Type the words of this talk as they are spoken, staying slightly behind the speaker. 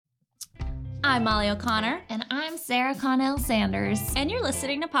I'm Molly O'Connor. And I'm Sarah Connell Sanders. And you're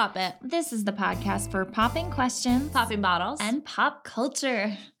listening to Pop It. This is the podcast for popping questions, Popping bottles. and pop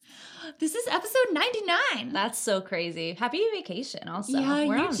culture. This is episode 99. That's so crazy. Happy vacation also. Yeah,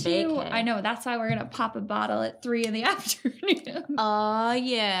 We're you on too. vacay. I know. That's why we're going to pop a bottle at 3 in the afternoon. Oh,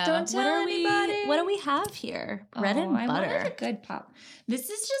 yeah. Don't tell anybody. What do we have here? Bread and I butter. wanted a good pop. This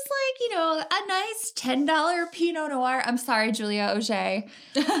is just like, a nice $10 Pinot Noir. I'm sorry, Julia Auger.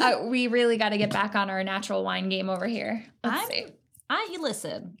 We really got to get back on our natural wine game over here. Let's see.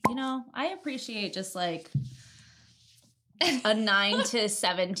 Listen, I appreciate just like a $9 to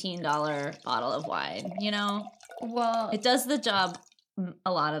 $17 bottle of wine, Well, It does the job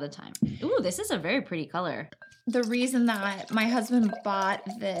a lot of the time. Ooh, this is a very pretty color. the reason that my husband bought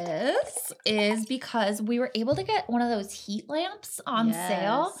this is because we were able to get one of those heat lamps on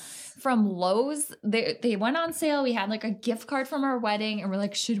sale from Lowe's. They went on sale. We had like a gift card from our wedding, and we're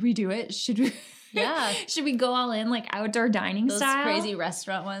like, should we do it? Should we? Yeah. Should we go all in like outdoor dining Those style? crazy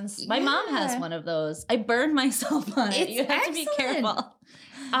restaurant ones. My mom has one of those. I burned myself on it. It's You have to be careful.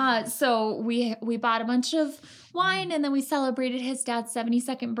 So we bought a bunch of wine, and then we celebrated his dad's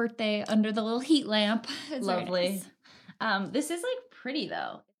 72nd birthday under the little heat lamp. It's very Lovely. nice. This is like pretty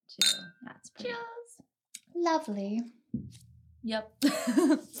though, too. That's pretty. Cheers. Lovely. Yep.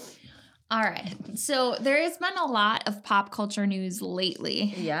 All right. So there has been a lot of pop culture news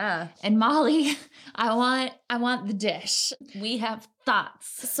lately. Yeah. And Molly, I want the dish. We have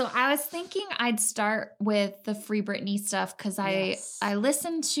thoughts. So I was thinking I'd start with the Free Britney stuff because Yes. I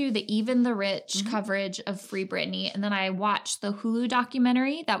listened to the Even the Rich coverage of Free Britney, and then I watched the Hulu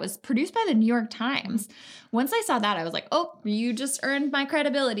documentary that was produced by the New York Times. Once I saw that, I was like, oh, you just earned my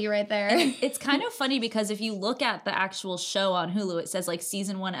credibility right there. It's kind of funny because if you look at the actual show on Hulu, it says like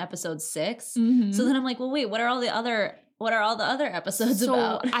season 1, episode 6. Mhm. So then I'm like, well, wait, what are all the other episodes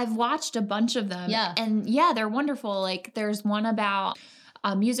about? I've watched a bunch of them. Yeah. And yeah, they're wonderful. Like there's one about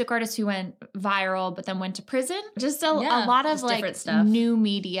a music artist who went viral but then went to prison. Just a lot of just like different stuff. new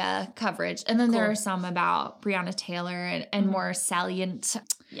media coverage. And then there Cool. are some about Breonna Taylor and more salient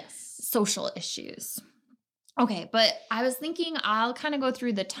Yes. social issues. Okay, but I was thinking I'll kind of go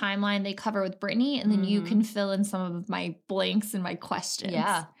through the timeline they cover with Britney, and then you can fill in some of my blanks and my questions.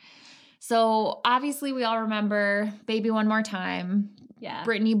 Yeah. So obviously we all remember Baby One More Time. Yeah.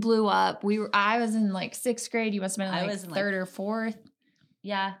 Brittany blew up. I was in like 6th grade. You must have been I in was like in, 3rd or 4th.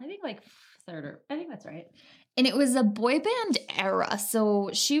 Yeah. I think like I think that's right. And it was a boy band era. So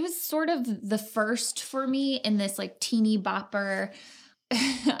she was sort of the first for me in this like teeny bopper.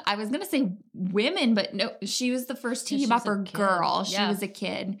 I was going to say women, but no, she was the first teeny she was a bopper kid. girl. She Yeah. was a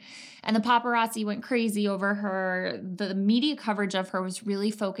kid. And the paparazzi went crazy over her. The media coverage of her was really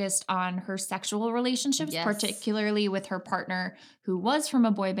focused on her sexual relationships, Yes. particularly with her partner, who was from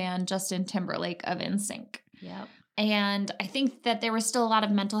a boy band, Justin Timberlake of NSYNC. Yep. And I think that there was still a lot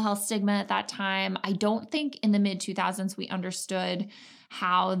of mental health stigma at that time. I don't think in the mid-2000s we understood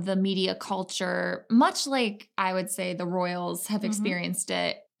how the media culture, much like I would say the royals have experienced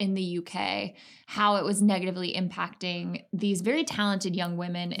it in the UK, how it was negatively impacting these very talented young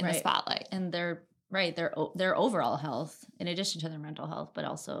women in the Right. spotlight. And their overall health, in addition to their mental health, but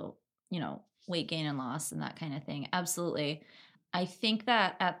also, weight gain and loss and that kind of thing. Absolutely. I think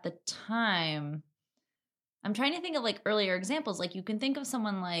that at the time, I'm trying to think of like earlier examples. Like you can think of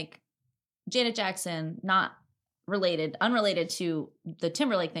someone like Janet Jackson, not unrelated to the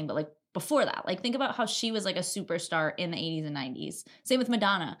Timberlake thing, but like before that, like think about how she was like a superstar in the 80s and 90s. Same with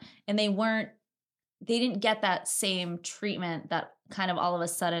Madonna. And they didn't get that same treatment that kind of all of a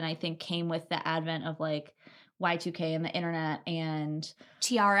sudden I think came with the advent of like Y2K and the internet and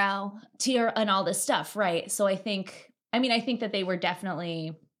TRL. and all this stuff. Right. So I think that they were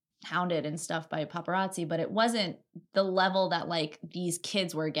definitely hounded and stuff by paparazzi, but it wasn't the level that like these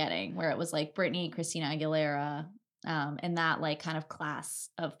kids were getting, where it was like Britney, Christina Aguilera, and that like kind of class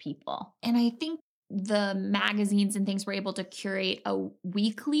of people. And I think the magazines and things were able to curate a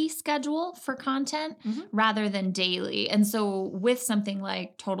weekly schedule for content rather than daily. And so with something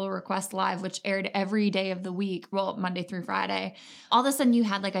like Total Request Live, which aired every day of the week, well, Monday through Friday, all of a sudden you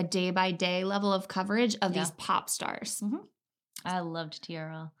had like a day-by-day level of coverage of these pop stars. I loved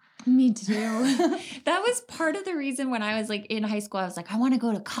TRL. Me too. That was part of the reason when I was like in high school, I was like, I want to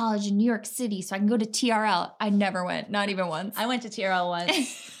go to college in New York City so I can go to TRL. I never went, not even once. I went to TRL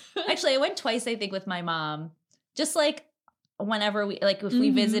once. Actually, I went twice, I think, with my mom. Just like whenever if we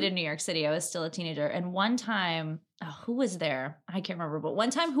visited New York City, I was still a teenager. And one time, who was there? I can't remember. But one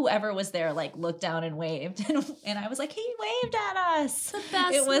time, whoever was there, like looked down and waved. And I was like, he waved at us. The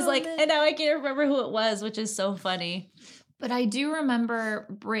best It was like, moment. and now I can't remember who it was, which is so funny. But I do remember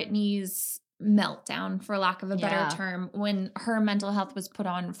Britney's meltdown, for lack of a better Yeah. term, when her mental health was put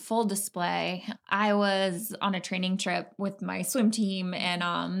on full display. I was on a training trip with my swim team, and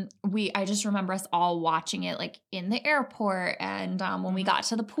I just remember us all watching it like in the airport, and when we Mhm. got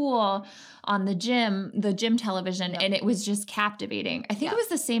to the pool on the gym television, Yep. and it was just captivating. I think Yeah. it was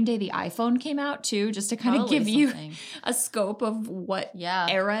the same day the iPhone came out too, just to kind of Probably give you something. a scope of what Yeah.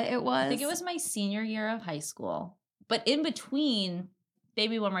 era it was. I think it was my senior year of high school. But in between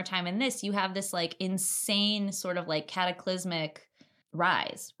Baby One More Time and this, you have this like insane sort of like cataclysmic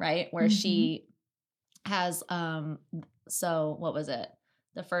rise, right? Where Mhm. she has so what was it?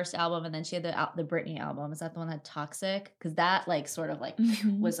 The first album, and then she had the Britney album. Is that the one that Toxic? Because that like sort of like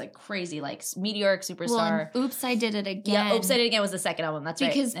Mhm. was like crazy, like meteoric Well, superstar. and Oops, I Did It Again. Yeah, Oops, I Did It Again was the second album. That's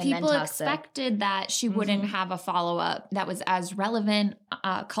right. Because And then people Toxic. expected that she wouldn't Mhm. have a follow-up that was as relevant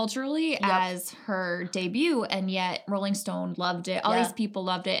culturally as her debut, and yet Rolling Stone loved it. All Yeah. these people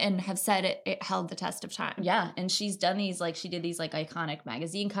loved it and have said it held the test of time. Yeah, and she's done these like she did these like iconic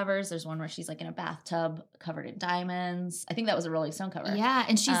magazine covers. There's one where she's like in a bathtub covered in diamonds. I think that was a Rolling Stone cover. Yeah,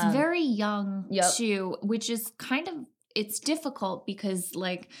 and she's very young Yep. too, which is kind of it's difficult because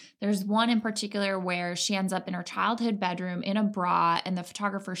like there's one in particular where she ends up in her childhood bedroom in a bra and the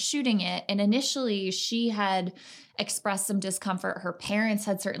photographer's shooting it, and initially she had expressed some discomfort. Her parents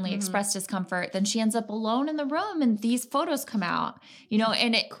had certainly Mhm. expressed discomfort. Then she ends up alone in the room and these photos come out,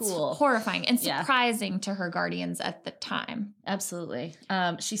 and it's Cool. horrifying and Yeah. surprising to her guardians at the time. Absolutely.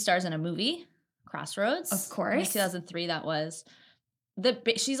 She stars in a movie, Crossroads. Of course. In 2003 that was.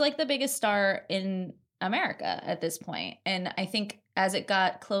 She's like the biggest star in America at this point. And I think as it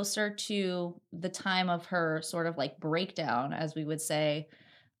got closer to the time of her sort of like breakdown, as we would say,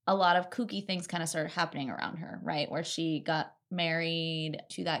 a lot of kooky things kind of started happening around her, right? Where she got married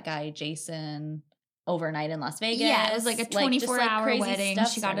to that guy, Jason, overnight in Las Vegas. Yeah, it was like a 24-hour crazy wedding.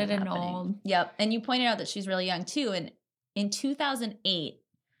 stuff She got it started happening. annulled. Yep. And you pointed out that she's really young too. And in 2008,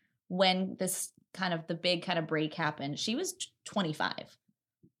 when this kind of the big kind of break happened, she was 25.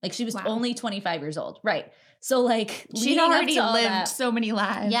 Like she was Wow. only 25 years old. Right. So like She'd leading up already to all lived that- so many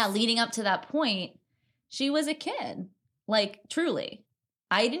lives. yeah, leading up to that point, she was a kid. Like truly.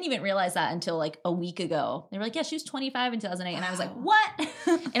 I didn't even realize that until like a week ago. They were like, yeah, she was 25 in 2008. And I was like, Wow. what?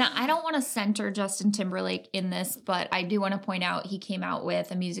 And I don't want to center Justin Timberlake in this, but I do want to point out he came out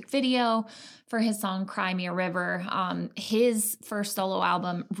with a music video for his song Cry Me a River. His first solo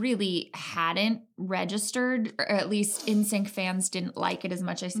album really hadn't registered, or at least NSYNC fans didn't like it as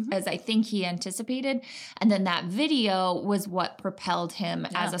much as, Mhm. as I think he anticipated. And then that video was what propelled him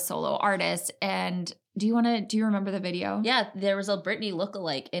as Yeah. a solo artist. And do you remember the video? Yeah, there was a Britney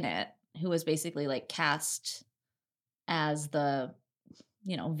lookalike in it who was basically like cast as the,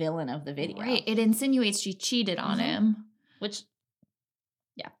 villain of the video. Right. It insinuates she cheated on Mhm. him. Which,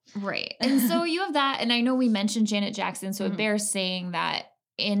 Right. And so you have that. And I know we mentioned Janet Jackson, so Mhm. it bears saying that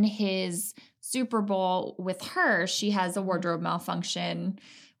in his Super Bowl with her, she has a wardrobe malfunction.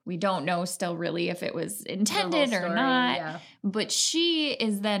 We don't know still really if it was the whole intended or story, not. Yeah. But she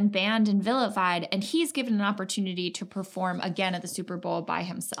is then banned and vilified, and he's given an opportunity to perform again at the Super Bowl by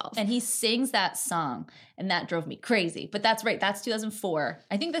himself. And he sings that song, and that drove me crazy. But that's right. That's 2004.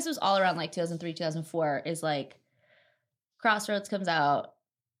 I think this was all around like 2003, 2004 is like Crossroads comes out.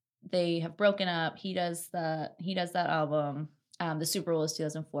 They have broken up. He does that album. The Super Bowl is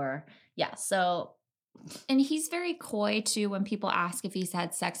 2004. Yeah. So And he's very coy too when people ask if he's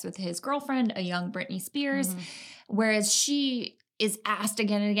had sex with his girlfriend, a young Britney Spears, Mhm. whereas she is asked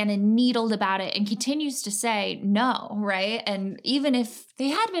again and again and needled about it and continues to say no, right? And even if they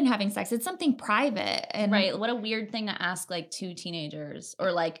had been having sex, it's something private. And right. What a weird thing to ask like two teenagers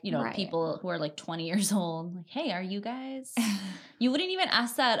or like, Right. people who are like 20 years old. Like, hey, are you guys? You wouldn't even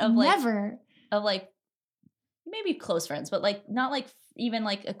ask that of like never. of like maybe close friends, but like not like even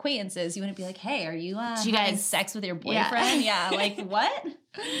like acquaintances. You wouldn't be like, hey, are you Do you having guys- sex with your Yeah. boyfriend? Yeah, like what?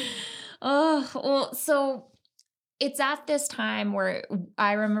 Oh, well, so it's at this time where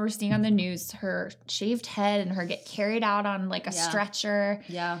I remember seeing on the news her shaved head and her get carried out on like a Yeah. stretcher.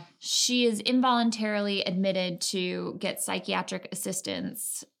 Yeah. She is involuntarily admitted to get psychiatric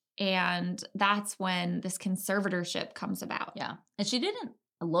assistance. And that's when this conservatorship comes about. Yeah. And she didn't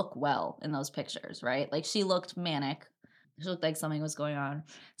look well in those pictures, right? Like she looked manic. She looked like something was going on.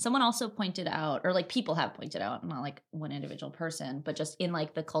 Someone also pointed out, or like people have pointed out, not like one individual person, but just in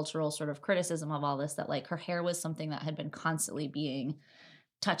like the cultural sort of criticism of all this, that like her hair was something that had been constantly being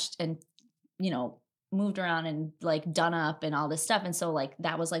touched and, moved around and like done up and all this stuff. And so like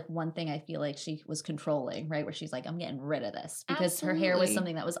that was like one thing I feel like she was controlling, right? Where she's like, I'm getting rid of this because her hair was Absolutely.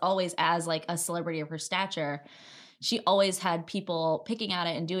 something that was always, as like a celebrity of her stature, she always had people picking at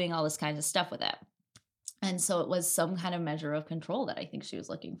it and doing all this kinds of stuff with it. And so it was some kind of measure of control that I think she was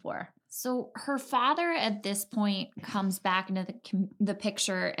looking for. So her father at this point comes back into the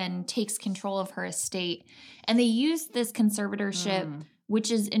picture and takes control of her estate. And they use this conservatorship,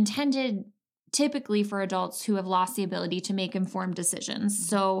 which is intended typically for adults who have lost the ability to make informed decisions.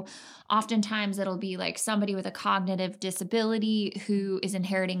 So oftentimes it'll be like somebody with a cognitive disability who is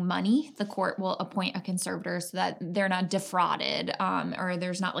inheriting money. The court will appoint a conservator so that they're not defrauded, or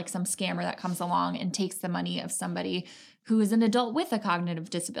there's not like some scammer that comes along and takes the money of somebody who is an adult with a cognitive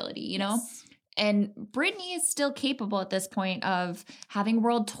disability, you know? Yes. And Britney is still capable at this point of having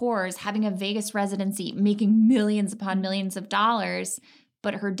world tours, having a Vegas residency, making millions upon millions of dollars.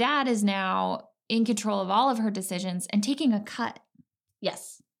 But her dad is now in control of all of her decisions and taking a cut.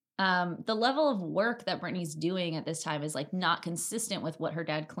 Yes. The level of work that Britney's doing at this time is like not consistent with what her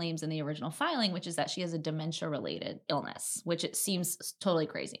dad claims in the original filing, which is that she has a dementia-related illness, which it seems totally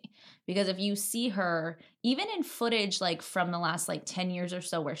crazy. Because if you see her, even in footage like from the last like 10 years or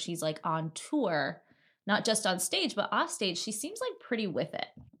so where she's like on tour, not just on stage, but off stage, she seems like pretty with it.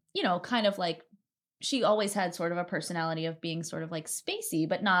 You know, kind of like she always had sort of a personality of being sort of like spacey,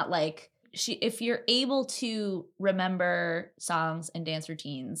 but not like if you're able to remember songs and dance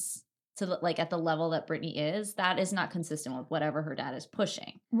routines to like at the level that Britney is, that is not consistent with whatever her dad is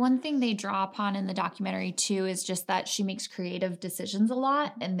pushing. One thing they draw upon in the documentary too is just that she makes creative decisions a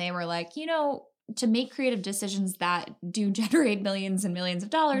lot. And they were like, you know, to make creative decisions that do generate millions and millions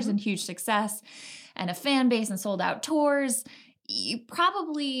of dollars and huge success and a fan base and sold out tours, you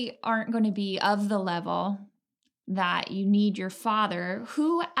probably aren't going to be of the level that you need your father,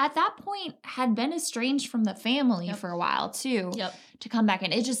 who at that point had been estranged from the family for a while too, to come back.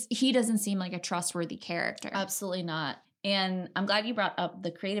 And he doesn't seem like a trustworthy character. Absolutely not. And I'm glad you brought up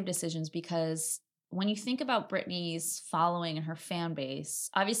the creative decisions, because when you think about Britney's following and her fan base,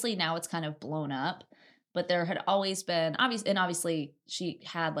 obviously now it's kind of blown up, but there had always been, obviously she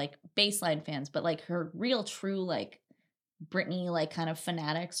had like baseline fans, but like her real true like Britney like kind of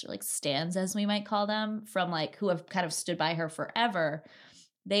fanatics, or like stans as we might call them, from like who have kind of stood by her forever.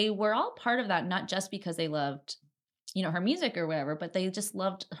 They were all part of that, not just because they loved, you know, her music or whatever, but they just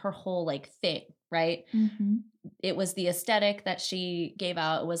loved her whole like thing, right? It was the aesthetic that she gave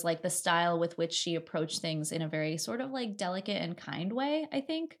out. It was like the style with which she approached things in a very sort of like delicate and kind way, I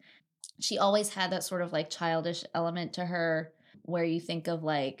think. She always had that sort of like childish element to her, where you think of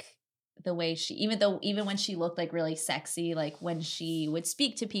like the way she, even when she looked like really sexy, like when she would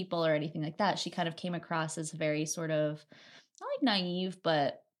speak to people or anything like that, she kind of came across as very sort of not like naive,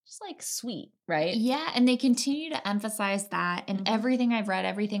 but just like sweet, right? Yeah, and they continue to emphasize that in everything I've read,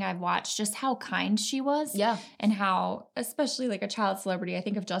 everything I've watched, just how kind she was. Yeah. And how, especially like a child celebrity, I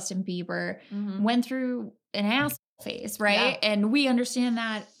think of Justin Bieber, went through an ass phase, right? Yeah. And we understand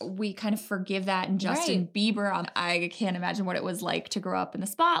that. We kind of forgive that in Justin Bieber. I can't imagine what it was like to grow up in the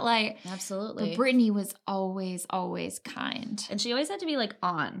spotlight. Absolutely. But Britney was always, always kind. And she always had to be like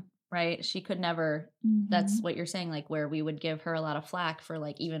on, right? She could never, that's what you're saying, like where we would give her a lot of flack for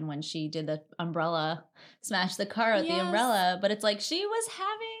like, even when she did the umbrella, smash the car with the umbrella, but it's like she was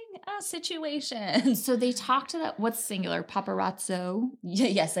having a situation. So they talked to that, what's singular, paparazzo?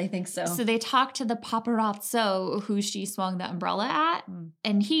 Yes, I think so. So they talked to the paparazzo who she swung the umbrella at,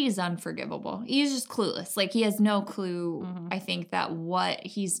 and he's unforgivable. He's just clueless. Like he has no clue, I think, that what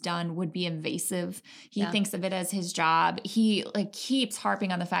he's done would be invasive. He thinks of it as his job. He like keeps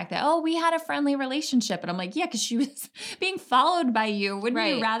harping on the fact that, oh, we had a friendly relationship. And I'm like, yeah, because she was being followed by you. Wouldn't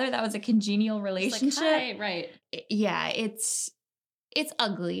you rather that was a congenial relationship? Like, hi, right. Yeah, it's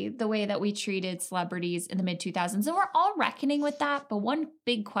ugly the way that we treated celebrities in the mid 2000s. And we're all reckoning with that. But one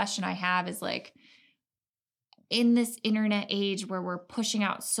big question I have is like, in this internet age where we're pushing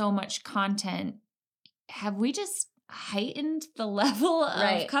out so much content, have we just heightened the level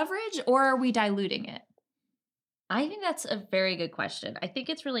of coverage, or are we diluting it? I think that's a very good question. I think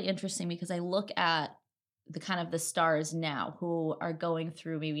it's really interesting because I look at the kind of the stars now who are going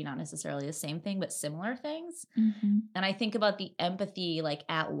through maybe not necessarily the same thing, but similar things. And I think about the empathy like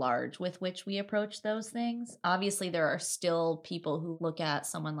at large with which we approach those things. Obviously, there are still people who look at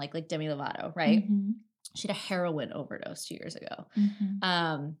someone like Demi Lovato, right? She had a heroin overdose 2 years ago.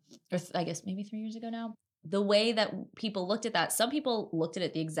 Or I guess maybe 3 years ago now. The way that people looked at that, some people looked at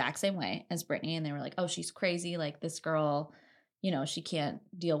it the exact same way as Britney, and they were like, oh, she's crazy. Like this girl, you know, she can't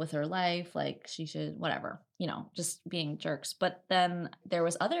deal with her life. Like she should, whatever, you know, just being jerks. But then there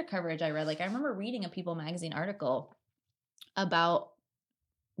was other coverage I read. Like I remember reading a People magazine article about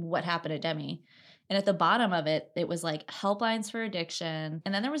what happened to Demi. And at the bottom of it, it was like helplines for addiction.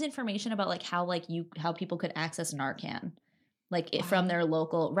 And then there was information about like how people could access Narcan, like from their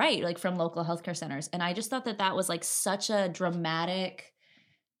local, right, like from local healthcare centers. And I just thought that was like such a dramatic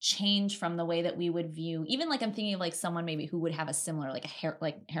change from the way that we would view, even like I'm thinking of like someone maybe who would have a similar like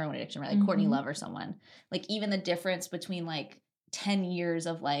heroin addiction, right? Like Courtney Love or someone. Like even the difference between like 10 years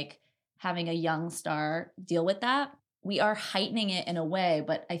of like having a young star deal with that, we are heightening it in a way,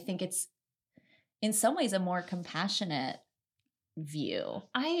 but I think it's in some ways a more compassionate view.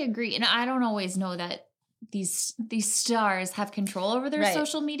 I agree. And I don't always know that these stars have control over their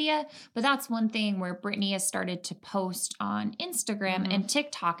social media, but that's one thing where Britney has started to post on Instagram and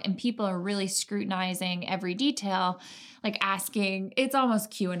TikTok, and people are really scrutinizing every detail, like asking, it's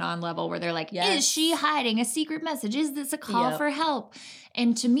almost QAnon level where they're like, is she hiding a secret message? Is this a call for help?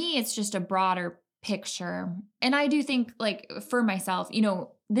 And to me, it's just a broader picture. And I do think, like, for myself, you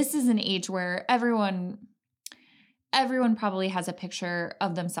know, this is an age where everyone probably has a picture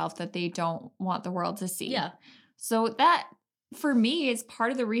of themselves that they don't want the world to see. Yeah. So that, for me, is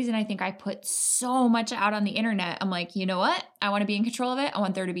part of the reason I think I put so much out on the internet. I'm like, you know what? I want to be in control of it. I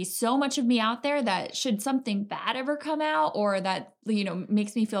want there to be so much of me out there that should something bad ever come out or that, you know,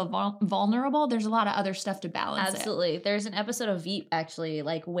 makes me feel vulnerable, there's a lot of other stuff to balance. Absolutely. There's an episode of Veep actually,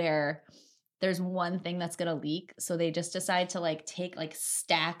 like where there's one thing that's going to leak. So they just decide to like take like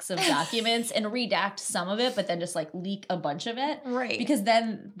stacks of documents and redact some of it, but then just like leak a bunch of it. Right. Because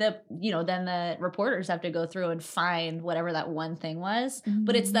then then the reporters have to go through and find whatever that one thing was.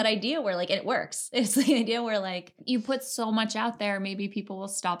 But it's that idea where like it works. It's the idea where like you put so much out there, maybe people will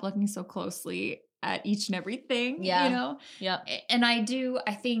stop looking so closely at each and everything, you know? Yeah. And I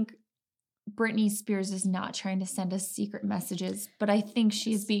think Britney Spears is not trying to send us secret messages, but I think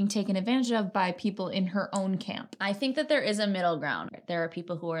she's being taken advantage of by people in her own camp. I think that there is a middle ground. There are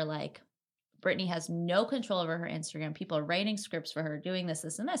people who are like, Britney has no control over her Instagram. People are writing scripts for her, doing this,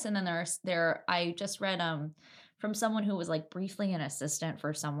 and this. And then I just read from someone who was like briefly an assistant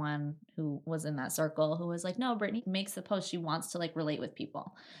for someone who was in that circle who was like, no, Britney makes the post. She wants to like relate with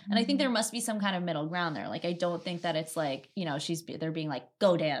people. And I think there must be some kind of middle ground there. Like, I don't think that it's like, you know, they're being like,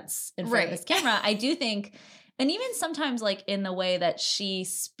 go dance in front of this camera. I do think, and even sometimes like in the way that she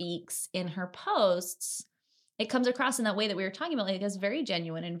speaks in her posts, it comes across in that way that we were talking about, like, it's very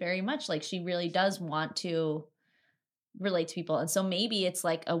genuine and very much like she really does want to relate to people. And so maybe it's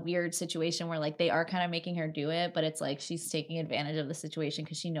like a weird situation where like they are kind of making her do it, but it's like she's taking advantage of the situation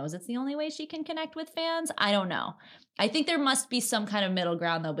because she knows it's the only way she can connect with fans. I don't know. I think there must be some kind of middle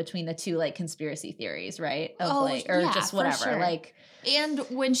ground though between the two like conspiracy theories, right? Just whatever. Sure. Like, and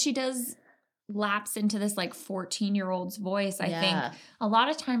when she does lapse into this like 14-year-old's voice, I think a lot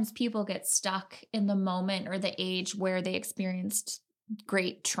of times people get stuck in the moment or the age where they experienced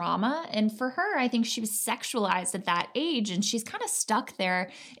great trauma. And for her, I think she was sexualized at that age and she's kind of stuck there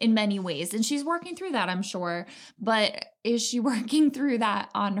in many ways. And she's working through that, I'm sure. But is she working through that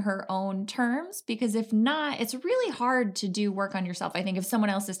on her own terms? Because if not, it's really hard to do work on yourself. I think if someone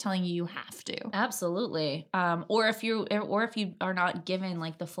else is telling you have to. Absolutely. Or if you are not given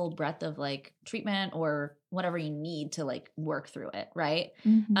like the full breadth of like treatment or whatever you need to like work through it. Right.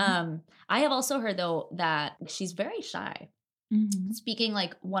 I have also heard though that she's very shy. Speaking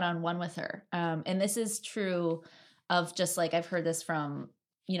like one-on-one with her. And this is true of just like, I've heard this from,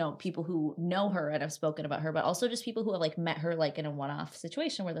 you know, people who know her and have spoken about her, but also just people who have like met her like in a one-off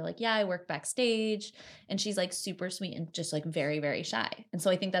situation where they're like, yeah, I work backstage, and she's like super sweet and just like very, very shy. And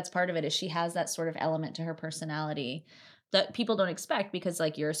so I think that's part of it, is she has that sort of element to her personality that people don't expect because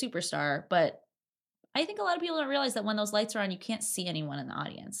like you're a superstar. But I think a lot of people don't realize that when those lights are on, you can't see anyone in the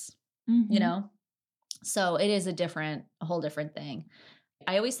audience, you know? So it is a whole different thing.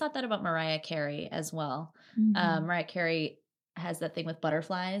 I always thought that about Mariah Carey as well. Mariah Carey has that thing with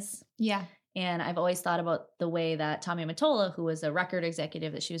butterflies. Yeah. And I've always thought about the way that Tommy Mottola, who was a record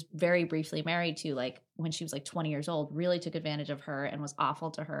executive that she was very briefly married to, like when she was like 20 years old, really took advantage of her and was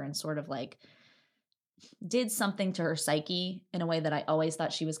awful to her and sort of like did something to her psyche in a way that I always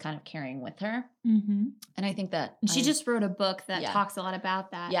thought she was kind of carrying with her. And I think that she just wrote a book that talks a lot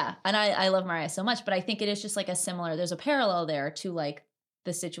about that. Yeah. And I love Mariah so much, but I think it is just like there's a parallel there to like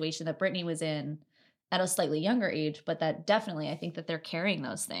the situation that Britney was in at a slightly younger age, but that definitely, I think that they're carrying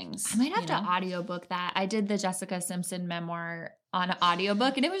those things. I might have to audiobook that. I did the Jessica Simpson memoir on an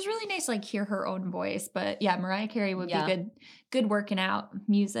audiobook, and it was really nice to like hear her own voice. But yeah, Mariah Carey would be good working out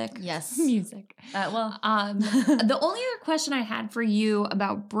music. Yes. Music. The only other question I had for you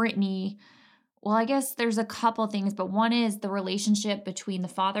about Britney, well, I guess there's a couple things, but one is the relationship between the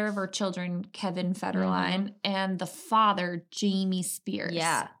father of her children, Kevin Federline, and the father, Jamie Spears.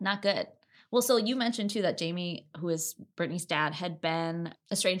 Yeah, not good. Well, so you mentioned too that Jamie, who is Brittany's dad, had been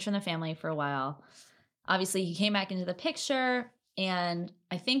estranged from the family for a while. Obviously, he came back into the picture. And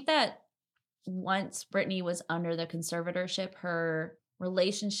I think that once Brittany was under the conservatorship, her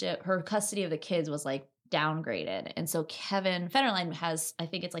relationship, her custody of the kids was like downgraded. And so Kevin Federline has, I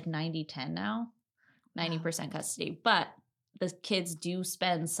think it's like 90-10 now, 90% custody. But the kids do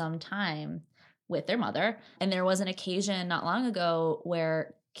spend some time with their mother. And there was an occasion not long ago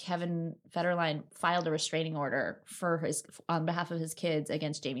where Kevin Federline filed a restraining order on behalf of his kids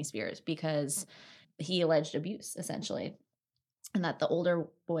against Jamie Spears because he alleged abuse, essentially. And that the older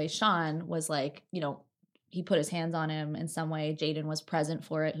boy, Sean, was like, he put his hands on him in some way. Jaden was present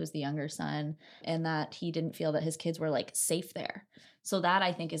for it, who's the younger son, and that he didn't feel that his kids were like safe there. So that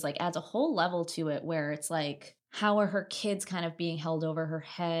I think is like adds a whole level to it where it's like, how are her kids kind of being held over her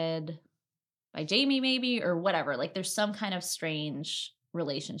head by Jamie maybe, or whatever? Like there's some kind of strange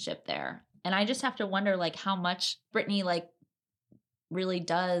relationship there. And I just have to wonder like how much Brittany like really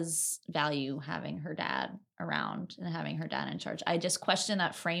does value having her dad around and having her dad in charge. I just question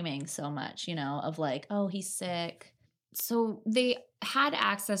that framing so much, of like, oh, he's sick. So they had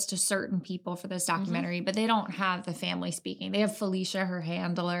access to certain people for this documentary, but they don't have the family speaking. They have Felicia, her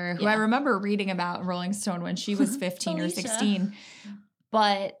handler, who I remember reading about in Rolling Stone when she was 15 or 16.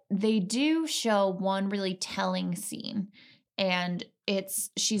 But they do show one really telling scene. And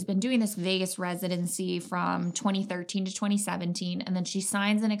she's been doing this Vegas residency from 2013 to 2017. And then she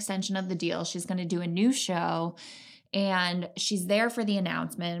signs an extension of the deal. She's going to do a new show. And she's there for the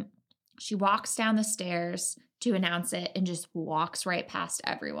announcement. She walks down the stairs to announce it and just walks right past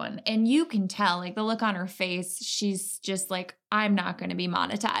everyone. And you can tell, like, the look on her face, she's just like, I'm not going to be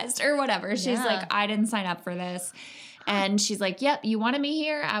monetized or whatever. She's like, I didn't sign up for this. And she's like, yep, you wanted me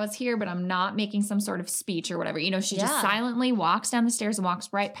here. I was here, but I'm not making some sort of speech or whatever. She just silently walks down the stairs and walks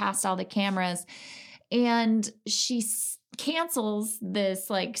right past all the cameras. And she cancels this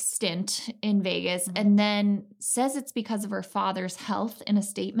like stint in Vegas and then says it's because of her father's health in a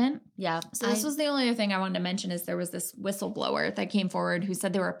statement. Yeah. So this was the only other thing I wanted to mention is there was this whistleblower that came forward who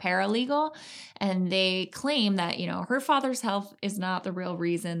said they were paralegal and they claim that, her father's health is not the real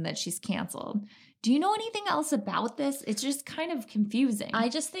reason that she's canceled. Do you know anything else about this? It's just kind of confusing. I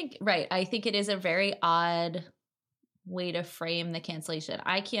just think, I think it is a very odd way to frame the cancellation.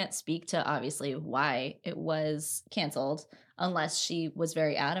 I can't speak to obviously why it was canceled unless she was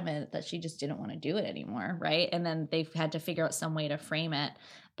very adamant that she just didn't want to do it anymore, right? And then they've had to figure out some way to frame it.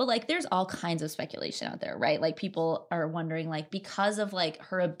 But like there's all kinds of speculation out there, right? Like people are wondering like because of like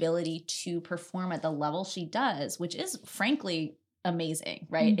her ability to perform at the level she does, which is frankly amazing,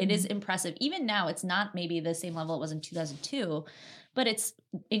 right? It is impressive. Even now, it's not maybe the same level it was in 2002, but it's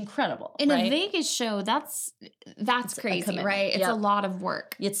incredible. In right? a Vegas show, that's crazy, right? It's a lot of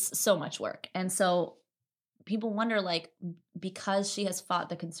work. It's so much work. And so people wonder, like, because she has fought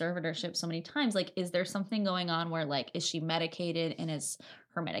the conservatorship so many times, like, is there something going on where, like, is she medicated and is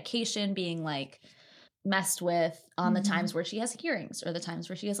her medication being, like, messed with on the times where she has hearings or the times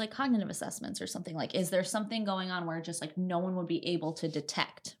where she has like cognitive assessments or something? Like, is there something going on where just like no one would be able to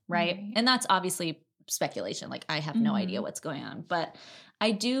detect, right? And that's obviously speculation. Like I have no idea what's going on, but I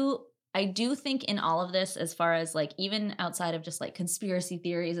do think in all of this, as far as like even outside of just like conspiracy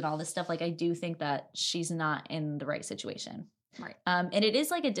theories and all this stuff, like I do think that she's not in the right situation. Right. And it is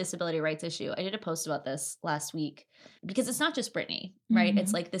like a disability rights issue. I did a post about this last week because it's not just Brittany, right?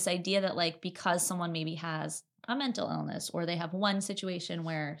 It's like this idea that like because someone maybe has a mental illness or they have one situation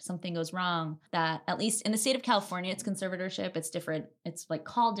where something goes wrong, that at least in the state of California, it's conservatorship. It's different. It's like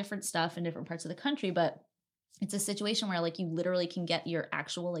called different stuff in different parts of the country, but it's a situation where like you literally can get your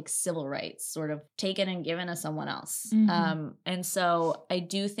actual like civil rights sort of taken and given to someone else. And so I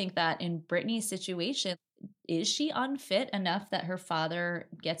do think that in Brittany's situation, is she unfit enough that her father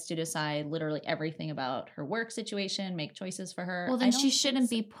gets to decide literally everything about her work situation, make choices for her? Well, then she shouldn't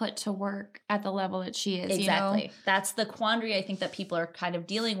be put to work at the level that she is. Exactly. That's the quandary I think that people are kind of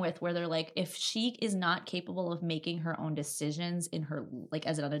dealing with, where they're like, if she is not capable of making her own decisions in her, like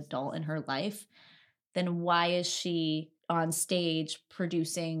as an adult in her life, then why is she on stage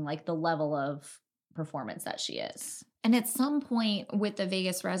producing like the level of performance that she is? And at some point with the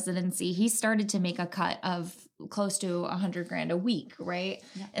Vegas residency, he started to make a cut of close to $100,000 a week, right?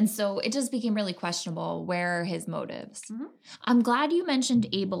 Yeah. And so it just became really questionable where are his motives. I'm glad you mentioned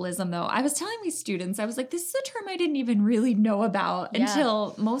ableism, though. I was telling these students, I was like, this is a term I didn't even really know about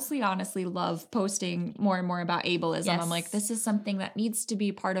until mostly, honestly, Love posting more and more about ableism. I'm like, this is something that needs to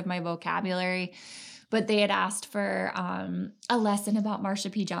be part of my vocabulary. but they had asked for a lesson about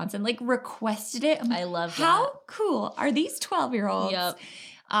Marsha P. Johnson, like requested it. I'm like, I love how that. cool are these 12-year-olds? Yep.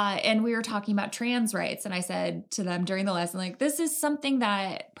 And we were talking about trans rights. And I said to them during the lesson, like, this is something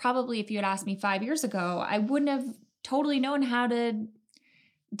that probably if you had asked me 5 years ago, I wouldn't have totally known how to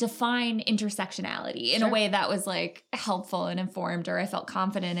define intersectionality in a Sure. way that was like helpful and informed, or I felt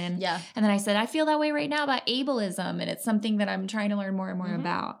confident in. Yeah. And then I said, I feel that way right now about ableism. And it's something that I'm trying to learn more and more Mhm.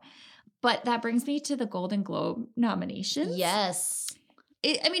 about. But that brings me to the Golden Globe nominations. Yes.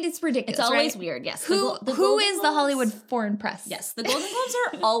 I mean, it's ridiculous. It's always right? weird. Yes. Who Golden is the Globes- Hollywood Foreign Press? Yes, the Golden Globes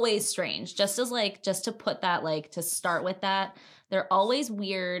are always strange. Just to put that, like, to start with that, they're always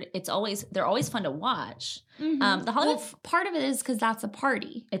weird. They're always fun to watch. Mhm. The Hollywood, Well, part of it is because that's a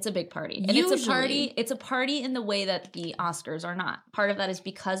party. it's a big party, and Usually. it's a party in the way that the Oscars are not. Part of that is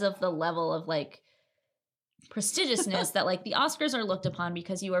because of the level of like prestigiousness that like the Oscars are looked upon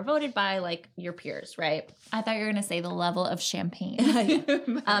because you are voted by like your peers, right? I thought you were going to say the level of champagne.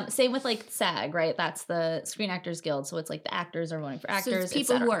 Same with like SAG, right? That's the Screen Actors Guild. So it's like the actors are voting for So actors. it's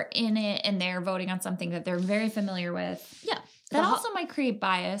people et who cetera. are in it and they're voting on something that they're very familiar with. Yeah. That The ho- also might create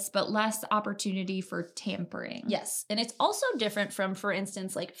bias, but less opportunity for tampering. Yes. And it's also different from, for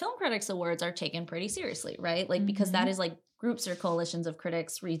instance, like Film Critics Awards are taken pretty seriously, right? Like, because that Mhm. is like groups or coalitions of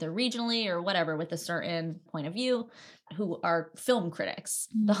critics, either regionally or whatever, with a certain point of view, who are film critics.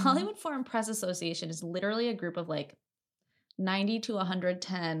 The Mhm. Hollywood Foreign Press Association is literally a group of like 90 to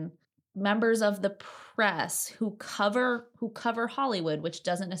 110 members of the press who cover Hollywood, which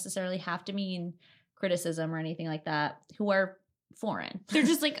doesn't necessarily have to mean criticism or anything like that, who are foreign. They're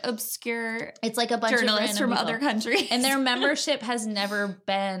just like obscure It's like a bunch journalists of from random other people. countries. And their membership has never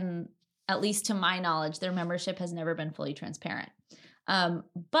been, at least to my knowledge, their membership has never been fully transparent.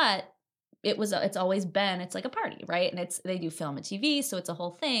 But it's always been, it's like a party, right? And they do film and TV, so it's a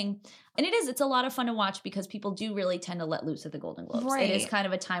whole thing. And it's a lot of fun to watch because people do really tend to let loose at the Golden Globes. It is Right. kind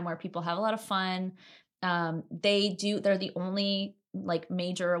of a time where people have a lot of fun. They're the only like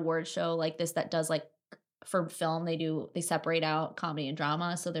major award show like this that does like, for film, they separate out comedy and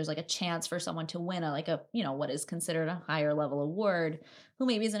drama. So there's like a chance for someone to win what is considered a higher level award, who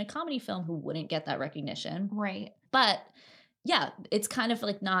maybe is in a comedy film who wouldn't get that recognition. Right. But yeah, it's kind of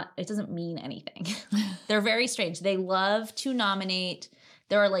like it doesn't mean anything. They're very strange. They love to nominate.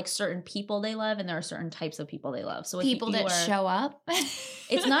 There are like certain people they love and there are certain types of people they love. So if People you that are- show up.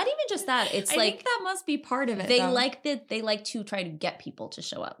 It's not even just that. It's I like think that must be part of it. they though. like to try to get people to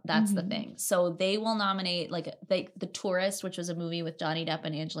show up. That's the Mhm. thing. So they will nominate like The Tourist, which was a movie with Johnny Depp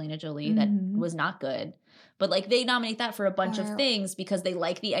and Angelina Jolie that Mhm. was not good. But like they nominate that for a bunch Or- of things because they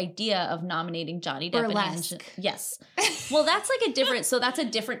like the idea of nominating Johnny Depp Burlesque. and yes. Well, that's like that's a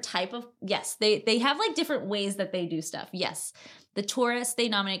different type of, yes. They have like different ways that they do stuff. Yes. The Tourist they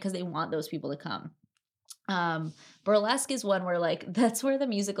nominate because they want those people to come. Burlesque is one where like that's where the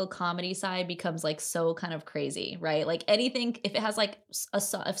musical comedy side becomes like so kind of crazy, right? Like anything, if it has like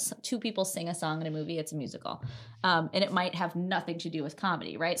if two people sing a song in a movie, it's a musical, and it might have nothing to do with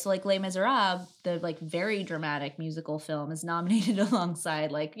comedy, right? So like Les Miserables, the like very dramatic musical film, is nominated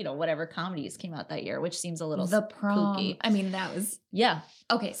alongside like whatever comedies came out that year, which seems a little The Prom. kooky. I mean, that was Yeah,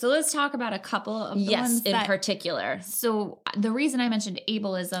 okay. So let's talk about a couple of the yes, ones in that. particular. So the reason I mentioned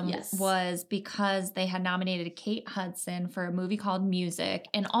ableism Yes. was because they had nominated Kate Hudson for a movie called Music,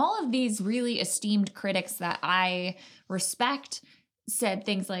 and all of these really esteemed critics that I respect said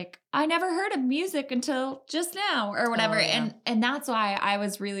things like, I never heard of Music until just now or whatever. Oh, yeah. And that's why I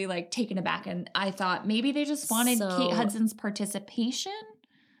was really like taken aback, and I thought maybe they just wanted So- Kate Hudson's participation.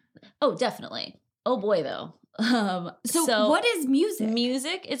 Oh, definitely. Oh boy, though. So what is Music?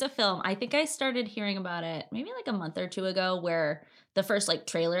 Music is a film. I think I started hearing about it maybe like a month or two ago, where the first like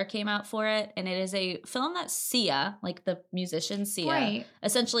trailer came out for it, and it is a film that Sia, like the musician Sia, Right.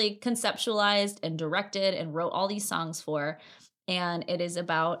 essentially conceptualized and directed and wrote all these songs for. And it is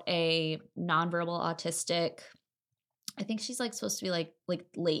about a nonverbal autistic, I think she's like supposed to be like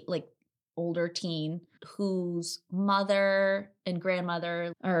late, like older teen, whose mother and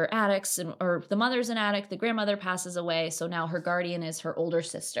grandmother are addicts, or the mother's an addict, the grandmother passes away, so now her guardian is her older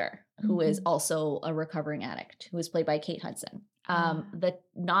sister, who is Mhm. also a recovering addict, who is played by Kate Hudson. Ah. The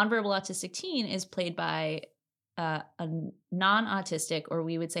nonverbal autistic teen is played by a non-autistic, or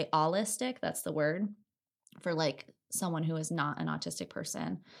we would say allistic, that's the word for like someone who is not an autistic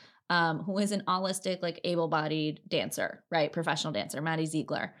person, who is an allistic, like able-bodied dancer, right? Professional dancer, Maddie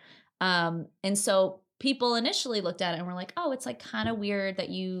Ziegler. And so people initially looked at it and were like, oh, it's like kind of weird that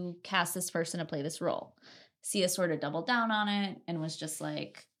you cast this person to play this role. Sia sort of doubled down on it and was just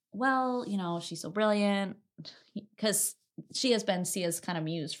like, well, she's so brilliant. Because she has been Sia's kind of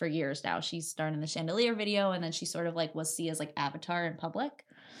muse for years now. She's starred in the Chandelier video, and then she sort of like was Sia's like avatar in public.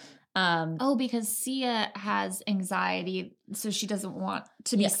 Oh, because Sia has anxiety, so she doesn't want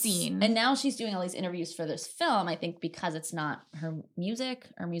to be seen. And now she's doing all these interviews for this film, I think because it's not her music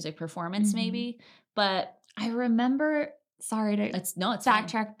or music performance, maybe. But I remember, sorry to it's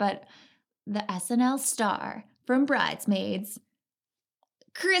backtrack, but the SNL star from Bridesmaids,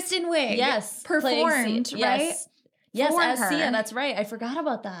 Kristen Wiig, performed, right? Yes, as Sia, that's right. I forgot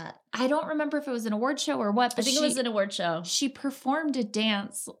about that. I don't remember if it was an award show or what, but I think it was an award show. She performed a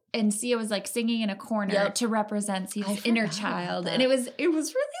dance, and Sia was like singing in a corner to represent Sia's inner child, and it was really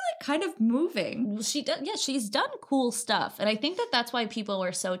like kind of moving. She's done cool stuff, and I think that's why people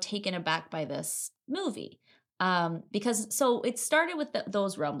were so taken aback by this movie, because so it started with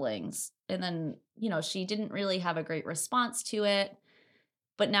those rumblings, and then she didn't really have a great response to it.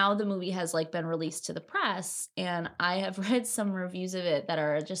 But now the movie has like been released to the press, and I have read some reviews of it that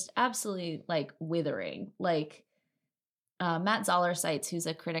are just absolutely like withering. Like Matt Zollerseitz, who's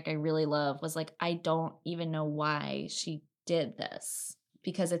a critic I really love, was like, I don't even know why she did this,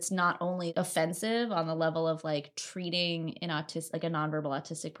 because it's not only offensive on the level of like treating a nonverbal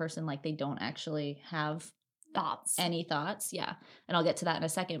autistic person like they don't actually have any thoughts. Yeah. And I'll get to that in a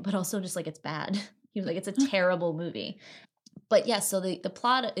second, but also just like it's bad. He was like, it's a terrible movie. But yeah, so the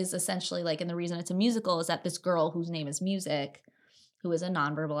plot is essentially like, and the reason it's a musical is that this girl whose name is Music, who is a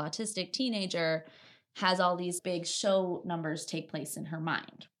nonverbal autistic teenager, has all these big show numbers take place in her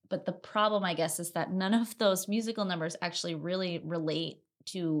mind. But the problem, I guess, is that none of those musical numbers actually really relate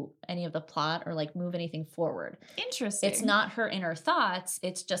to any of the plot or like move anything forward. Interesting. It's not her inner thoughts.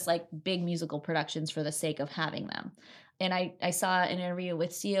 It's just like big musical productions for the sake of having them. And I saw an interview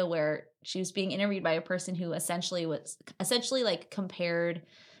with Sia where she was being interviewed by a person who essentially like compared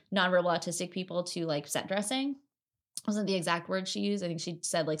nonverbal autistic people to like set dressing. Wasn't the exact word she used. I think she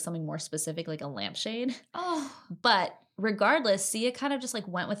said like something more specific, like a lampshade. Oh. But regardless, Sia kind of just like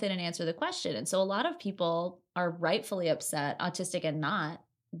went with it and answered the question. And so a lot of people are rightfully upset, autistic and not,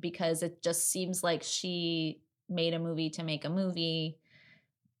 because it just seems like she made a movie to make a movie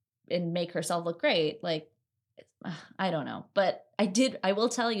and make herself look great. Like, I don't know. But I will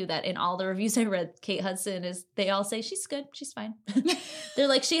tell you that in all the reviews I read, Kate Hudson they all say she's good. She's fine. They're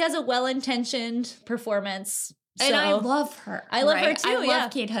like, she has a well-intentioned performance. And I love her. I love her too. I love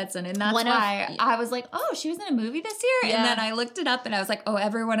Kate Hudson. And that's why I was like, oh, she was in a movie this year? Yeah. And then I looked it up and I was like, oh,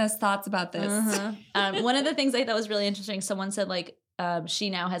 everyone has thoughts about this. One of the things I thought was really interesting, someone said like, she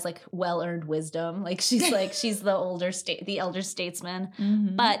now has like well-earned wisdom. Like she's the elder statesman.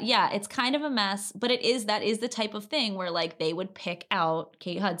 Mm-hmm. But yeah, it's kind of a mess. But that is the type of thing where like they would pick out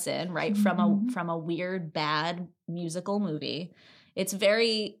Kate Hudson, right, from a weird, bad musical movie. It's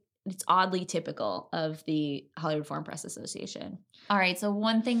oddly typical of the Hollywood Foreign Press Association. All right. So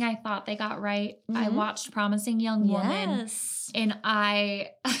one thing I thought they got right, I watched Promising Young Woman. And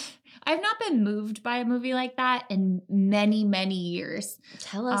I've not been moved by a movie like that in many, many years.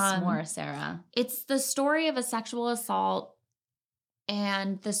 Tell us more, Sarah. It's the story of a sexual assault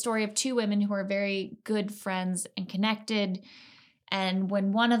and the story of two women who are very good friends and connected. And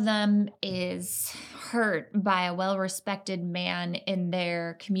when one of them is hurt by a well-respected man in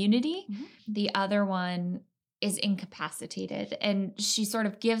their community, the other one is incapacitated. And she sort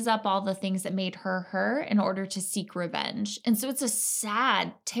of gives up all the things that made her her in order to seek revenge. And so it's a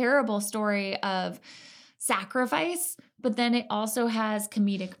sad, terrible story of sacrifice, but then it also has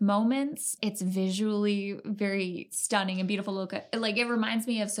comedic moments. It's visually very stunning and beautiful. Like it reminds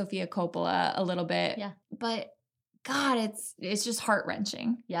me of Sofia Coppola a little bit. Yeah. But God, it's just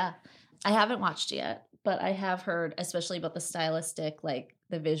heart-wrenching. Yeah. I haven't watched yet, but I have heard, especially about the stylistic, like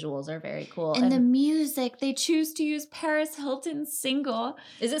the visuals are very cool. And the music, they choose to use Paris Hilton's single.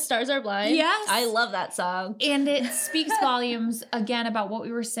 Is it Stars Are Blind? Yes. I love that song. And it speaks volumes, again, about what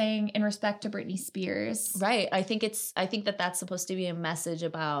we were saying in respect to Britney Spears. Right. I think that's supposed to be a message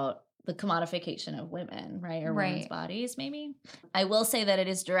about the commodification of women, right? Or women's bodies, maybe. I will say that it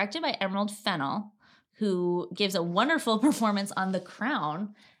is directed by Emerald Fennell, who gives a wonderful performance on The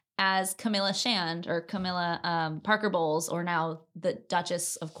Crown as Camilla Shand, or Camilla Parker Bowles, or now the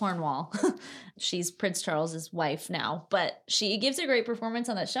Duchess of Cornwall. She's Prince Charles's wife now, but she gives a great performance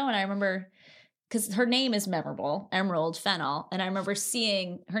on that show. And I remember, because her name is memorable, Emerald Fennell, and I remember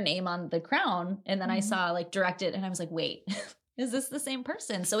seeing her name on The Crown, and then I saw like directed, and I was like, wait, is this the same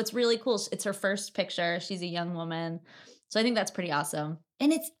person? So it's really cool. It's her first picture. She's a young woman. So I think that's pretty awesome.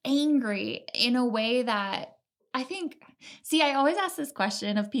 And it's angry in a way that I think, see, I always ask this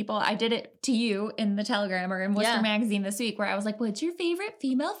question of people. I did it to you in the Telegram or in Worcester Yeah. Magazine this week, where I was like, what's your favorite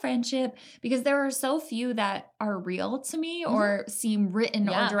female friendship? Because there are so few that are real to me or seem written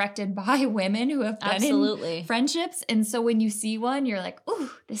or Yeah. directed by women who have been in Absolutely. friendships. And so when you see one, you're like, ooh,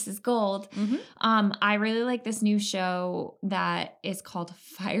 this is gold. I really like this new show that is called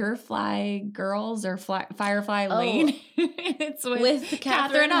Firefly Girls or Firefly Lane. It's with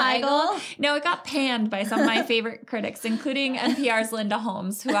Katherine Heigl. No, it got panned by some of my favorite critics, including NPR's Linda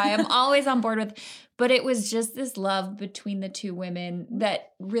Holmes, who I am always on board with. But it was just this love between the two women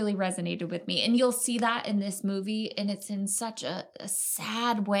that really resonated with me. And you'll see that in this movie, and it's in such a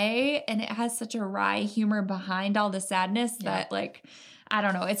sad way, and it has such a wry humor behind all the sadness that, like, I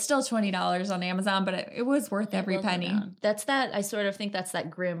don't know. It's still $20 on Amazon, but it was worth every penny. That's that. I sort of think that's that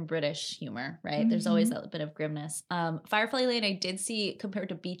grim British humor, right? There's always that bit of grimness. Firefly Lane, I did see compared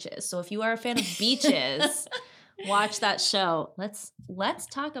to Beaches. So if you are a fan of Beaches, watch that show. Let's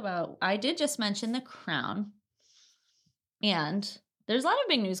talk about. I did just mention The Crown, and there's a lot of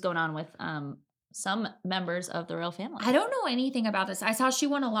big news going on with some members of the royal family. I don't know anything about this. I saw she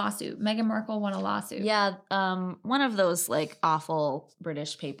won a lawsuit. Meghan Markle won a lawsuit. Yeah, one of those like awful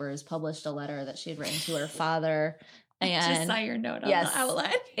British papers published a letter that she had written to her father. And I just saw your note on the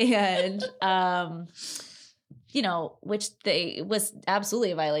outline. And which was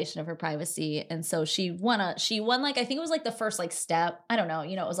absolutely a violation of her privacy. And so she won like, I think it was like the first like step. I don't know.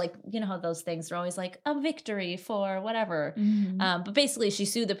 It was like, how those things are always like a victory for whatever. But basically she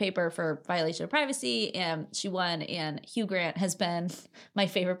sued the paper for violation of privacy and she won. And Hugh Grant has been my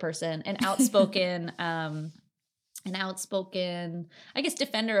favorite person, an outspoken, I guess,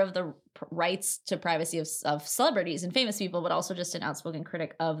 defender of the rights to privacy of celebrities and famous people, but also just an outspoken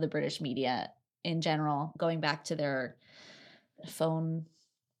critic of the British media in general, going back to their phone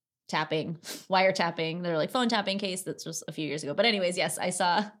tapping, wiretapping, their like phone tapping case that's just a few years ago. But anyways, yes, I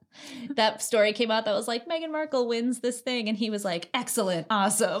saw that story came out that was like Meghan Markle wins this thing, and he was like, excellent,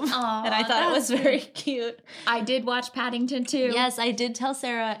 awesome. Aww, and I thought it was very cute. I did watch Paddington 2. Yes, I did tell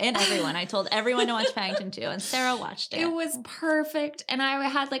Sarah and everyone. I told everyone to watch Paddington 2, and Sarah watched it. It was perfect. And I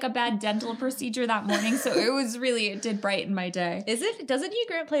had like a bad dental procedure that morning, so it did brighten my day. Is it? Doesn't Hugh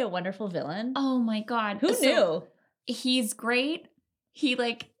Grant play a wonderful villain? Oh my God. Who knew? He's great. He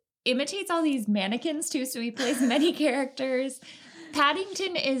like imitates all these mannequins too, so he plays many characters.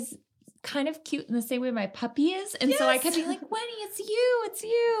 Paddington is kind of cute in the same way my puppy is. And so I kept being like, Winnie, it's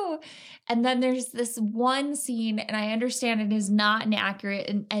you. And then there's this one scene, and I understand it is not an accurate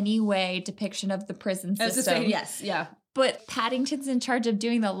in any way depiction of the prison system. I was just saying, yes, yeah. But Paddington's in charge of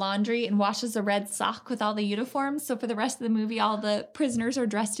doing the laundry and washes a red sock with all the uniforms. So for the rest of the movie, all the prisoners are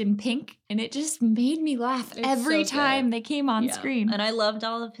dressed in pink. And it just made me laugh every time they came on screen. And I loved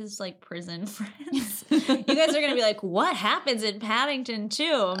all of his like prison friends. You guys are going to be like, what happens in Paddington 2?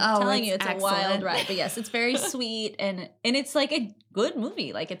 I'm telling you, it's excellent. A wild ride. But yes, it's very sweet. And it's like a good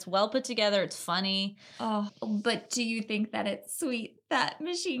movie. Like it's well put together. It's funny. Oh, but do you think that it's sweet that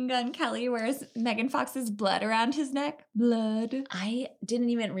Machine Gun Kelly wears Megan Fox's blood around his neck? Blood. I didn't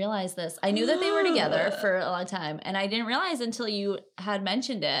even realize this. I knew that they were together for a long time. And I didn't realize until you had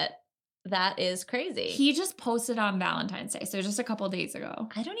mentioned it. That is crazy. He just posted on Valentine's Day, so just a couple of days ago.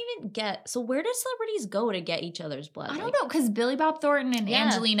 I don't even get, so where do celebrities go to get each other's blood? I don't know, because Billy Bob Thornton and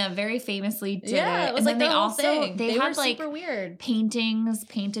Angelina very famously did it. It was like they also thing. They had were like super weird paintings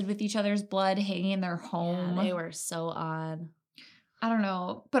painted with each other's blood hanging in their home. Yeah, they were so odd. I don't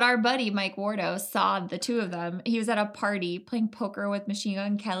know. But our buddy Mike Wardo saw the two of them. He was at a party playing poker with Machine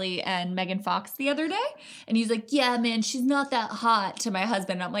Gun Kelly and Megan Fox the other day. And he's like, yeah, man, she's not that hot to my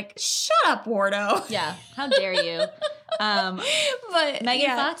husband. And I'm like, shut up, Wardo. Yeah. How dare you? But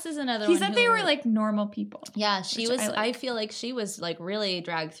Megan Fox is another one. He said they were like normal people. Yeah, she was. I feel like she was like really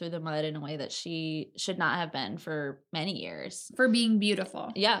dragged through the mud in a way that she should not have been for many years. For being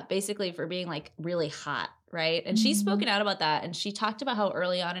beautiful. Yeah, basically for being like really hot. Right. And she's spoken out about that. And she talked about how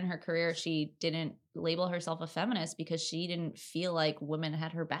early on in her career, she didn't label herself a feminist because she didn't feel like women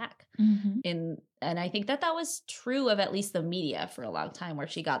had her back. And I think that was true of at least the media for a long time, where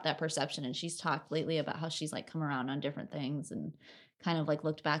she got that perception. And she's talked lately about how she's like come around on different things and kind of like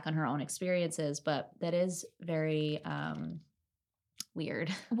looked back on her own experiences. But that is very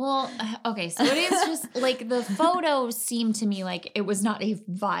weird. Well, okay, so it is just like the photos seem to me like it was not a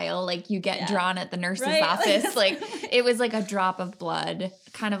vial like you get drawn at the nurse's office. Like it was like a drop of blood,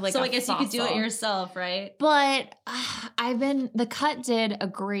 kind of like so a I guess fossil. You could do it yourself, right? But The Cut did a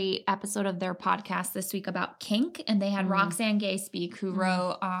great episode of their podcast this week about kink, and they had Roxane Gay speak, who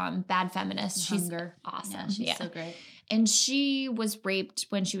wrote Bad Feminist. She's awesome. Yeah, she's so great. And she was raped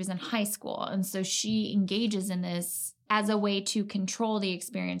when she was in high school. And so she engages in this as a way to control the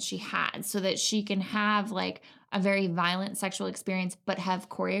experience she had so that she can have like a very violent sexual experience, but have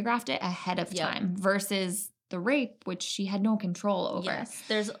choreographed it ahead of time versus the rape, which she had no control over. Yes.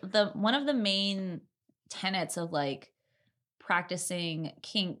 There's one of the main tenets of like practicing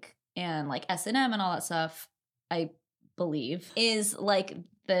kink and like S&M and all that stuff, I believe, is like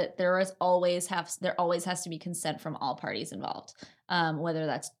that there always has to be consent from all parties involved, whether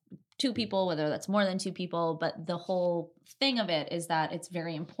that's two people, whether that's more than two people. But the whole thing of it is that it's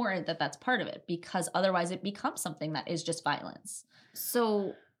very important that that's part of it, because otherwise it becomes something that is just violence.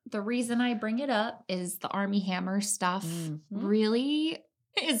 So the reason I bring it up is the Armie Hammer stuff really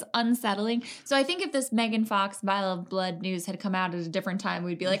is unsettling. So I think if this Megan Fox Vial of Blood news had come out at a different time,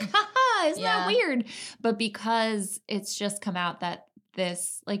 we'd be like, haha, isn't that weird? But because it's just come out that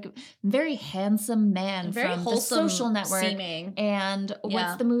this like very handsome man very from The Social Network seeming. And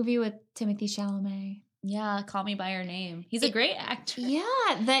what's the movie with Timothée Chalamet? Yeah, Call Me by Your Name. He's a great actor.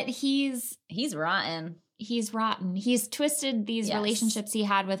 Yeah, that he's rotten. He's rotten. He's twisted these relationships he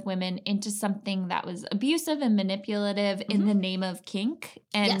had with women into something that was abusive and manipulative in the name of kink.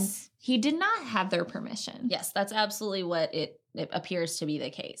 And he did not have their permission. Yes, that's absolutely what it appears to be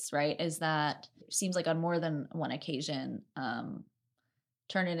the case, right? Is that it seems like on more than one occasion,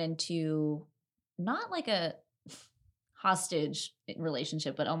 turn it into not like a hostage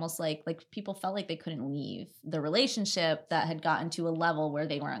relationship, but almost like people felt like they couldn't leave the relationship that had gotten to a level where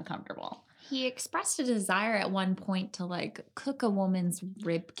they were uncomfortable. He expressed a desire at one point to like cook a woman's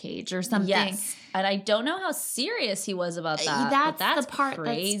rib cage or something. Yes. And I don't know how serious he was about that. That's the part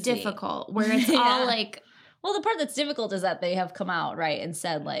crazy. That's difficult, where it's all like... Well, the part that's difficult is that they have come out, right, and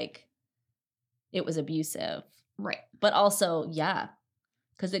said like it was abusive. Right. But also,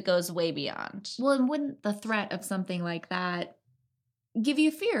 because it goes way beyond. Well, and wouldn't the threat of something like that give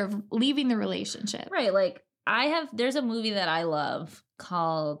you fear of leaving the relationship? Right. Like there's a movie that I love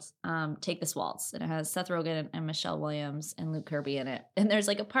called Take This Waltz, and it has Seth Rogen and Michelle Williams and Luke Kirby in it. And there's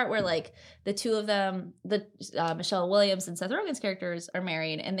like a part where like the two of them, Michelle Williams and Seth Rogen's characters are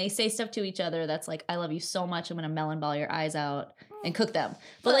married, and they say stuff to each other that's like, I love you so much, I'm gonna melon ball your eyes out and cook them.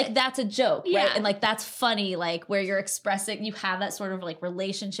 But like that's a joke, right? And like that's funny, like where you're expressing, you have that sort of like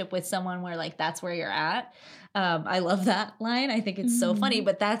relationship with someone where like that's where you're at. I love that line. I think it's so funny,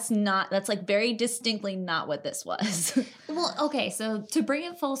 but that's like very distinctly not what this was. Well, okay, so to bring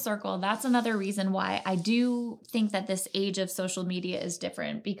it full circle, that's another reason why I do think that this age of social media is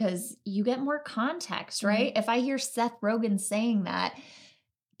different, because you get more context, right? If I hear Seth Rogen saying that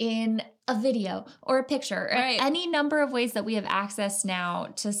in a video or a picture, or any number of ways that we have access now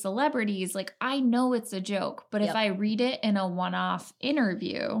to celebrities, like I know it's a joke, but if I read it in a one-off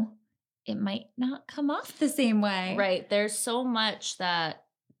interview, it might not come off the same way. Right. There's so much that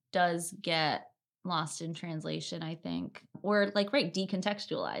does get lost in translation, I think. Or like,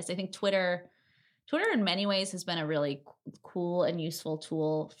 decontextualized. I think Twitter in many ways has been a really cool and useful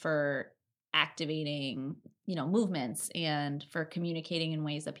tool for activating, movements and for communicating in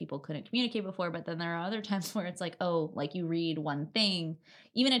ways that people couldn't communicate before. But then there are other times where it's like, oh, like you read one thing,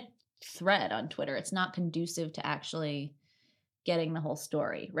 even a thread on Twitter, it's not conducive to actually getting the whole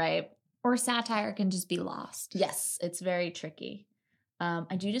story, right? Or satire can just be lost. Yes, it's very tricky.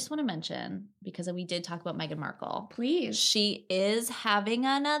 I do just want to mention, because we did talk about Meghan Markle. Please. She is having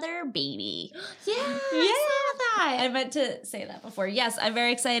another baby. I saw that. I meant to say that before. Yes, I'm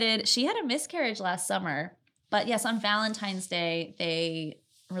very excited. She had a miscarriage last summer. But yes, on Valentine's Day, they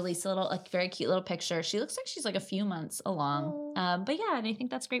released a very cute little picture. She looks like she's like a few months along. But yeah, and I think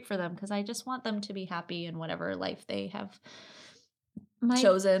that's great for them, because I just want them to be happy in whatever life they have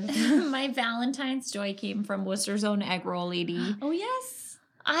chosen. My Valentine's joy came from Worcester's own egg roll lady. Oh, yes.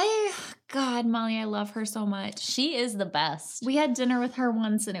 God, Molly, I love her so much. She is the best. We had dinner with her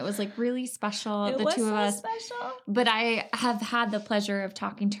once, and it was like really special, the two of us. Special. But I have had the pleasure of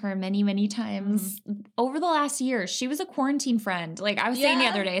talking to her many, many times over the last year. She was a quarantine friend. Like I was saying the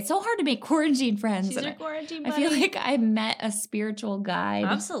other day, it's so hard to make quarantine friends. She's your quarantine buddy. I feel like I met a spiritual guide.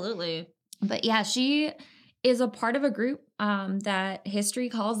 Absolutely. But yeah, she is a part of a group that history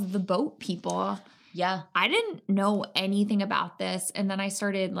calls the Boat People. Yeah. I didn't know anything about this. And then I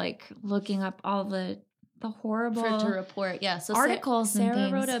started like looking up all the the horrible for to report. Yeah. So articles and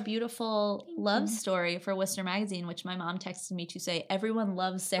Sarah wrote things. a beautiful Thank love you. story for Worcester Magazine, which my mom texted me to say everyone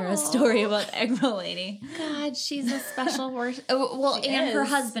loves Sarah's story about Egg Roll Lady. God, she's a special word. Oh, well, She and her is.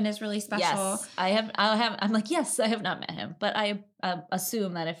 husband is really special. Yes, I'm like, yes, I have not met him, but I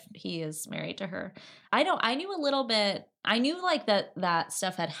assume that if he is married to her, I knew a little bit. I knew like that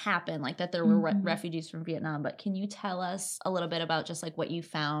stuff had happened, like that there were Mhm. refugees from Vietnam. But can you tell us a little bit about just like what you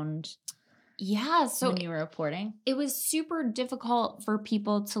found Yeah, so when you were reporting? it was super difficult for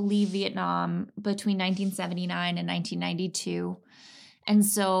people to leave Vietnam between 1979 and 1992. And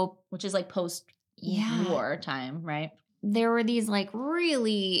so, Which is like post war time, right? there were these like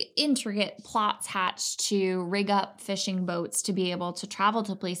really intricate plots hatched to rig up fishing boats to be able to travel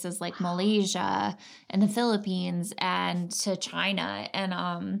to places like Malaysia and the Philippines and to China.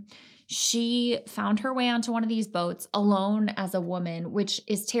 And she found her way onto one of these boats alone as a woman, which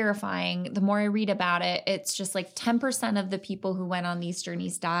is terrifying. The more I read about it, it's just like 10% of the people who went on these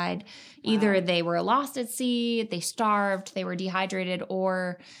journeys died. Wow. Either they were lost at sea, they starved, they were dehydrated,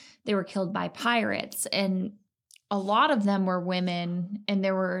 or they were killed by pirates. And a lot of them were women, and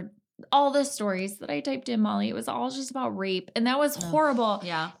there were all the stories that I typed in, Molly. It was all just about rape, and that was horrible.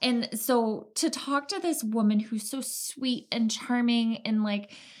 Yeah. And so to talk to this woman who's so sweet and charming and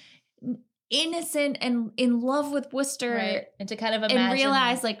like innocent and in love with Worcester, Right. And to kind of imagine and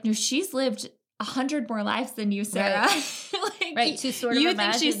realize like, no, she's lived 100 more lives than you, Sarah. Like, Right, to sort of you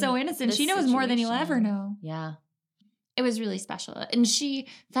think she's so imagine innocent. this She knows more than you'll ever situation. know. Yeah. It was really special. And she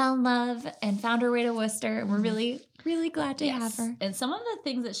found love and found her way to Worcester. And we're really, really glad to have her. And some of the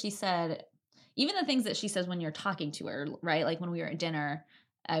things that she said, even the things that she says when you're talking to her, right? Like when we were at dinner,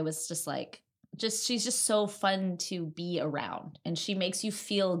 I was just like, she's just so fun to be around, and she makes you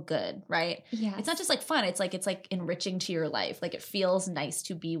feel good, right? Yeah. It's not just like fun. It's like enriching to your life. Like it feels nice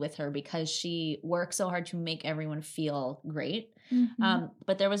to be with her because she works so hard to make everyone feel great.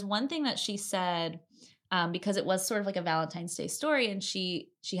 But there was one thing that she said, because it was sort of like a Valentine's Day story, and she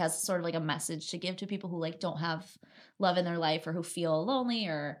has sort of like a message to give to people who like don't have love in their life or who feel lonely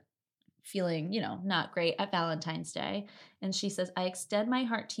or feeling, not great at Valentine's Day. And she says, I extend my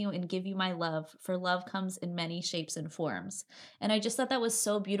heart to you and give you my love, for love comes in many shapes and forms. And I just thought that was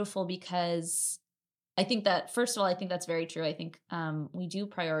so beautiful, because I think that, first of all, I think that's very true. I think we do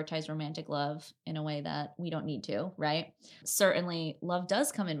prioritize romantic love in a way that we don't need to, right? Certainly love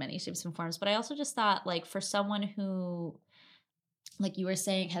does come in many shapes and forms, but I also just thought, like, for someone who, like you were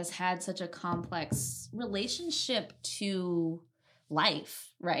saying, has had such a complex relationship to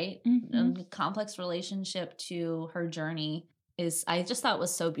life, right? A complex relationship to her journey I just thought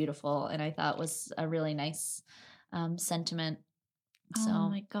was so beautiful, and I thought was a really nice sentiment. So, oh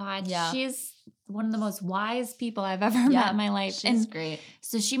my God. yeah. She's one of the most wise people I've ever met in my life. She's great.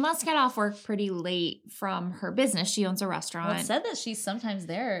 So she must get off work pretty late from her business. She owns a restaurant. Well, it said that she's sometimes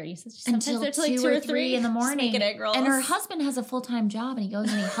there. You said she's sometimes Until there till like 2 2 or or 3 3 in the morning. making egg rolls. And her husband has a full-time job, and he goes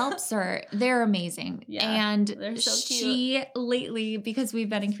and he helps her. They're amazing. Yeah, and they're so cute. she lately, because we've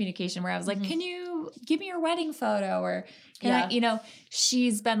been in communication where I was like, can you give me your wedding photo? Or can I,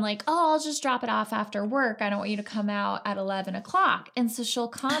 she's been like, oh, I'll just drop it off after work. I don't want you to come out at 11 o'clock. And so she'll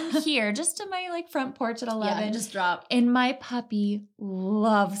come here just to my like front porch at 11. Yeah, just drop. And my puppy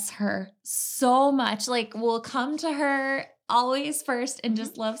loves her so much. Like, will come to her always first and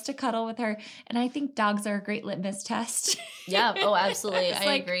just loves to cuddle with her. And I think dogs are a great litmus test. Yeah. Oh, absolutely. It's I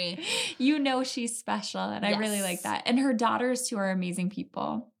like, agree. She's special. And I really like that. And her daughters too are amazing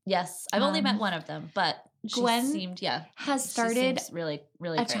people. Yes. I've only met one of them, but Gwen has started really,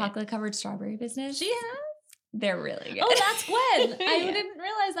 really a great. chocolate covered strawberry business. She has. They're really good. Oh, that's Gwen. I Yeah. didn't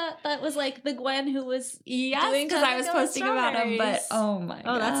realize that was like the Gwen who was Yes, doing because I was chocolate posting about them, but strawberries. oh my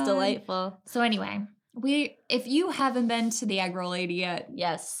God. Oh, that's delightful. So anyway, if you haven't been to the Egg Roll Lady yet,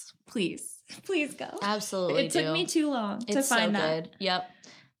 Yes. please go. Absolutely. It took me too long to find that. Good. Yep.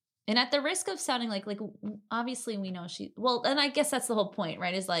 And at the risk of sounding like obviously we know and I guess that's the whole point,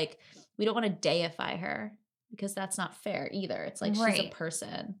 right? Is like, we don't want to deify her, because that's not fair either. It's like, she's a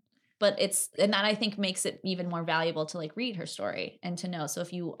person. But and that I think makes it even more valuable to like read her story and to know. So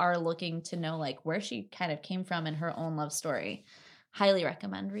if you are looking to know like where she kind of came from in her own love story, highly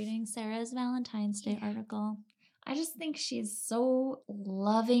recommend reading Sarah's Valentine's Day article. I just think she's so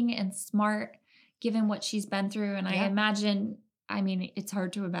loving and smart given what she's been through. And I imagine, it's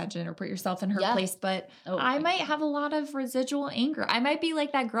hard to imagine or put yourself in her place, but I might have a lot of residual anger. I might be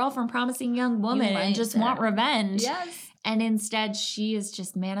like that girl from Promising Young Woman and just want revenge. Yes. And instead, she has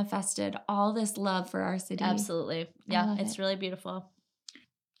just manifested all this love for our city. Absolutely. Yeah, it's really beautiful.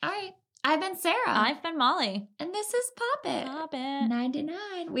 All right. I've been Sarah. I've been Molly. And this is Pop It. Pop It.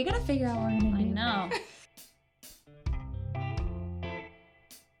 99. We got to figure out what we're going to do. I know.